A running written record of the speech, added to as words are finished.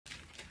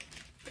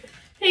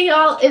Hey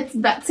y'all, it's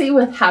Betsy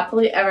with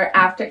Happily Ever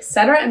After,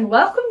 etc. and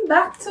welcome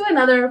back to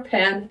another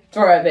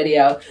Pandora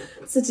video.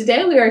 So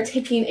today we are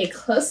taking a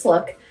close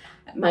look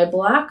at my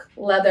black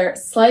leather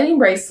sliding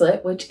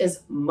bracelet, which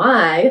is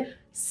my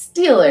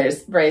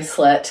Steelers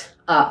bracelet,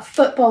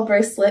 football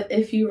bracelet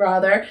if you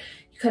rather.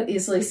 You could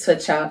easily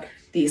switch out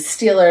the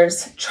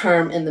Steelers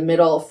charm in the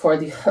middle for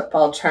the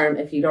football charm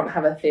if you don't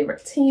have a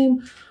favorite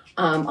team.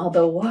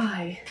 Although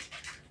why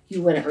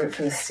you wouldn't root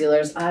for the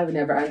Steelers, I would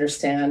never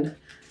understand.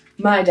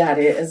 My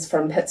daddy is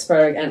from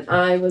Pittsburgh and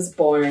I was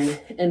born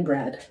and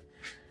bred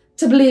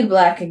to bleed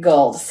black and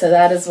gold. So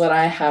that is what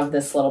I have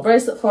this little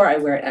bracelet for. I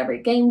wear it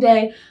every game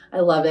day.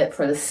 I love it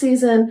for the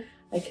season.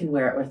 I can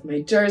wear it with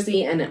my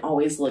jersey and it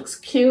always looks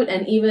cute.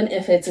 And even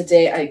if it's a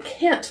day I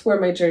can't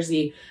wear my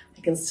jersey,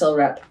 I can still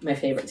rep my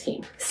favorite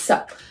team.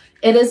 So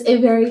it is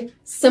a very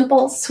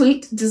simple,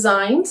 sweet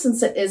design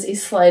since it is a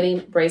sliding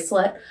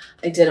bracelet.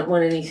 I didn't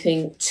want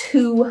anything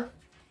too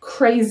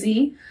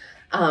crazy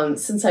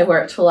since I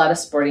wear it to a lot of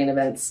sporting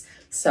events.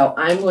 So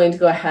I'm going to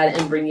go ahead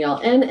and bring y'all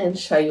in and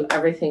show you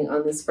everything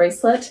on this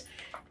bracelet.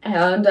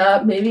 And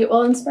maybe it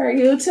will inspire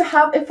you to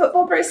have a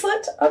football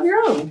bracelet of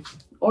your own.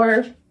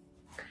 Or,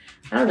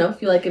 I don't know,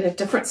 if you like it a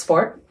different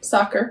sport,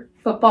 soccer,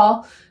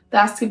 football,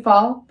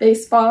 basketball,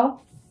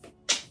 baseball.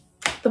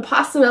 The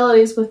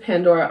possibilities with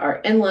Pandora are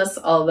endless,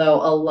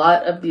 although a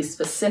lot of these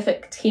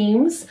specific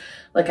teams,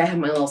 like I have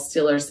my little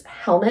Steelers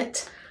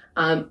helmet,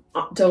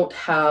 don't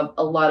have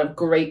a lot of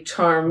great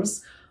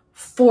charms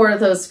for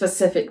those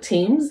specific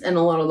teams, and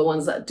a lot of the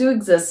ones that do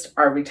exist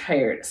are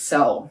retired.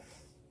 So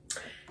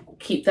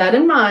keep that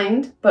in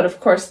mind, but of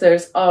course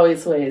there's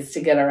always ways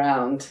to get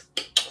around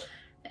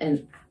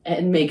and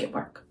make it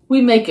work.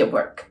 We make it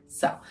work.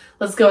 So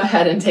let's go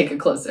ahead and take a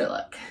closer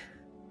look.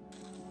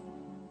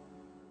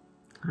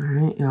 All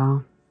right,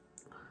 y'all,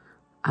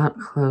 up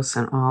close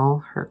in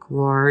all her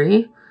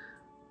glory,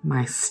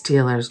 my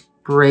Steelers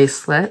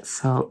bracelet.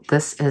 So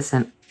this is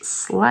a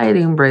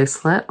sliding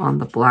bracelet on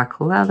the black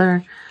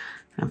leather.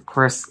 And of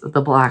course,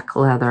 the black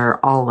leather,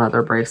 all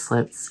leather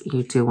bracelets,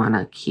 you do want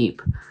to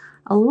keep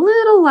a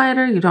little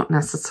lighter. You don't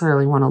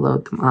necessarily want to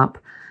load them up.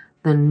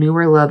 The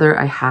newer leather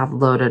I have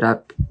loaded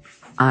up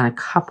on a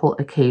couple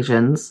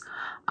occasions.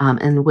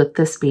 And with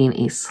this being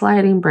a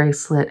sliding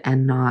bracelet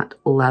and not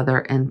leather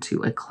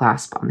into a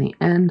clasp on the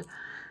end,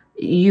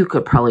 you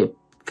could probably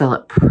fill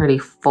it pretty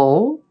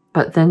full,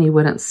 but then you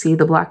wouldn't see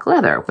the black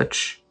leather,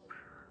 which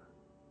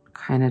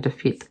kind of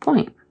defeat the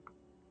point.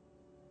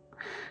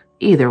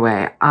 Either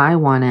way, I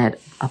wanted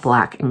a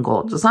black and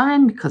gold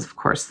design because, of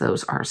course,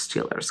 those are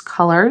Steelers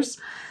colors.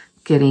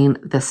 Getting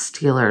the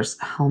Steelers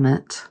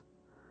helmet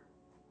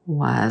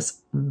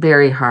was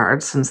very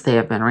hard since they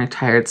have been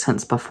retired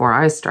since before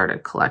I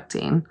started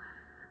collecting.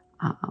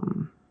 But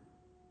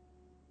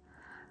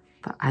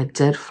I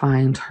did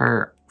find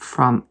her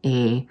from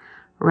a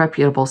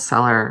reputable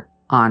seller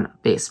on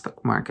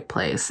Facebook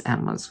Marketplace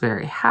and was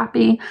very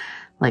happy.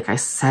 Like I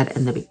said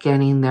in the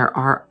beginning, there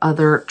are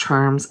other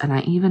charms, and I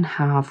even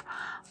have,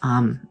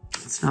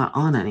 it's not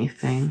on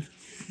anything.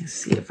 Let me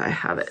see if I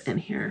have it in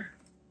here.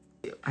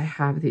 I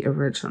have the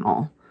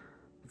original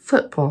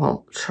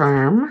football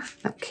charm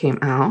that came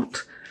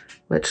out,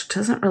 which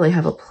doesn't really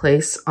have a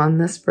place on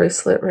this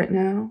bracelet right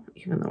now,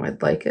 even though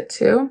I'd like it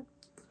to.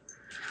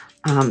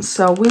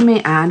 So we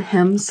may add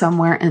him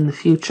somewhere in the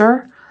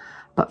future,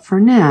 but for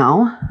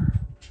now,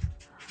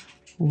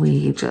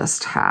 we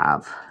just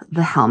have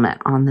the helmet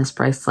on this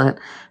bracelet.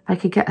 If I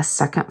could get a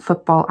second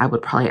football, I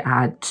would probably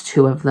add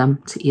 2 of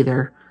them to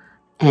either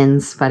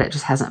ends, but it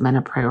just hasn't been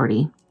a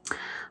priority.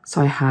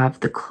 So I have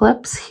the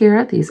clips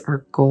here. These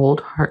are gold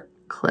heart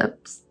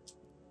clips,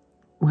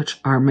 which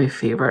are my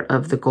favorite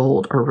of the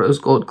gold or rose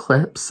gold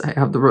clips. I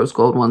have the rose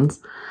gold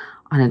ones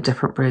on a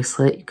different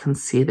bracelet. You can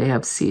see they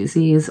have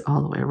CZs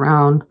all the way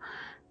around.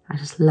 I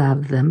just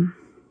love them.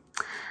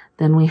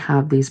 Then we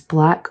have these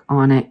black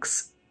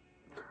Onyx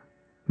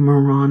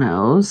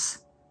Muranos,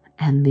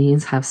 and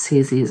these have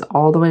CZs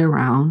all the way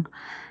around.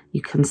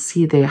 You can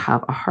see they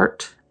have a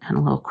heart and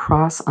a little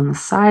cross on the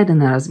side, and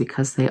that is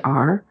because they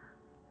are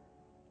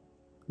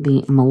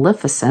the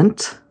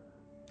Maleficent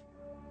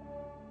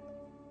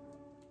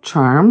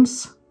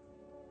charms.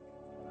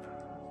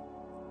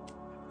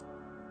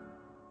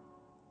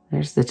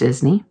 There's the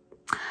Disney.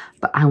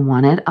 But I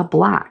wanted a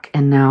black,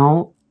 and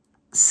now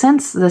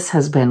since this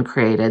has been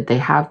created, they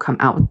have come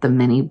out with the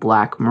mini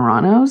black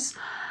Muranos.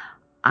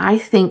 I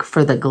think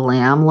for the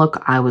glam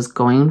look I was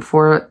going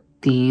for,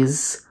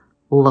 these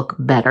look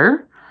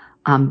better,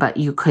 but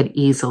you could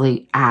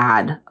easily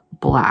add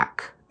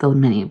black, the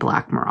mini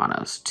black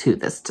Muranos to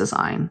this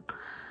design.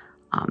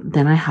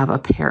 Then I have a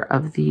pair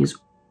of these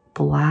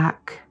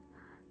black,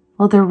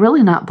 well, they're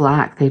really not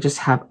black. They just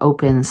have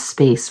open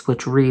space,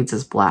 which reads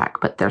as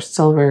black, but they're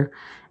silver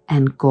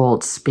and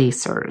gold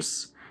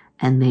spacers.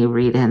 And they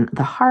read in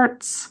the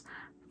hearts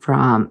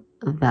from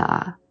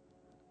the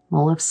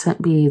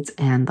Maleficent beads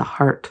and the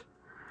heart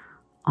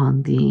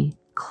on the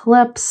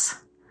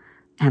clips.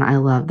 And I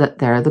love that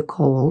they're the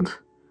gold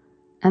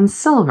and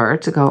silver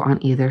to go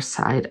on either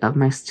side of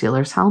my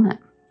Steelers helmet.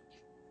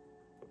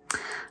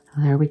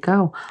 There we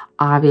go.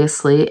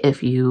 Obviously,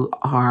 if you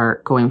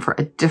are going for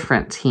a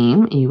different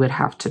team, you would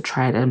have to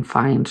try to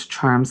find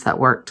charms that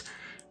worked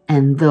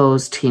in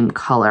those team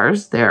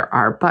colors. There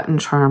are button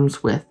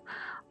charms with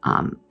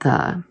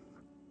the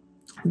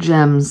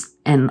gems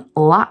in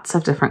lots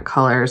of different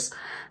colors.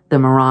 The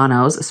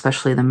Muranos,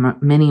 especially the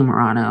mini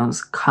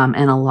Muranos, come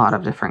in a lot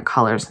of different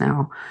colors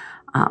now.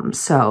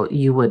 So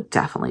you would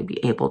definitely be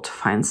able to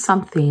find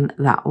something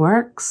that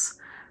works.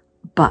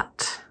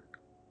 But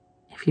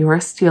if you are a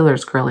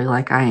Steelers girly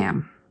like I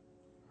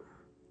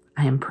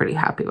am pretty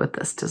happy with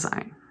this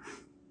design.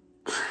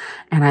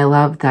 And I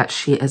love that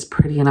she is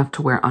pretty enough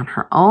to wear on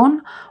her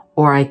own,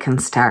 or I can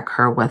stack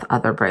her with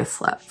other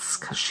bracelets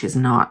because she's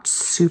not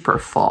super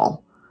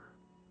full.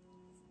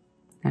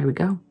 There we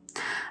go.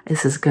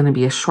 This is going to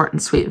be a short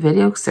and sweet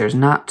video because there's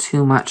not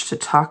too much to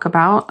talk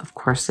about. Of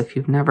course, if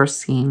you've never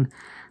seen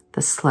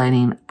the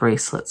sliding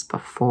bracelets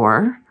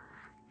before,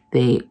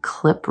 they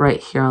clip right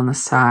here on the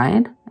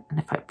side. And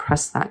if I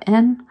press that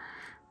in,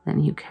 then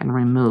you can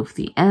remove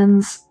the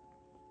ends.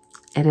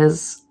 It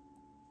is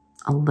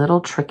a little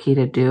tricky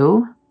to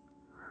do,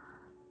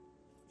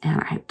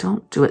 and I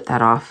don't do it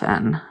that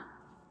often.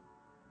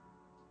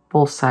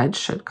 Both sides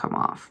should come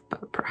off,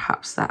 but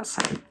perhaps that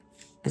side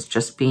is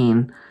just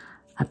being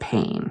a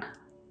pain.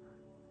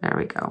 There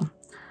we go.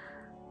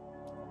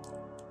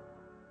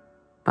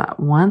 But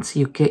once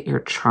you get your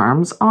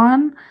charms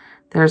on,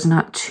 there's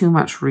not too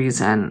much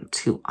reason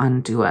to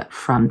undo it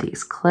from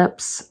these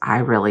clips. I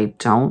really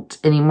don't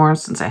anymore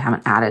since I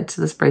haven't added to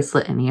this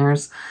bracelet in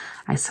years.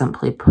 I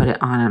simply put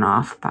it on and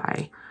off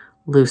by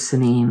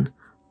loosening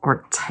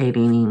or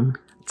tightening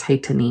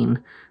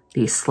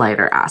the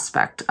slider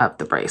aspect of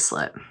the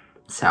bracelet.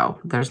 So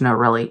there's no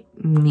really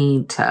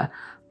need to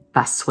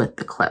fuss with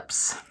the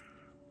clips.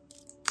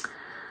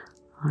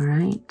 All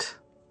right.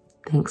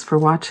 Thanks for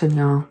watching,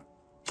 y'all.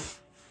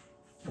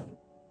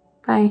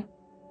 Bye.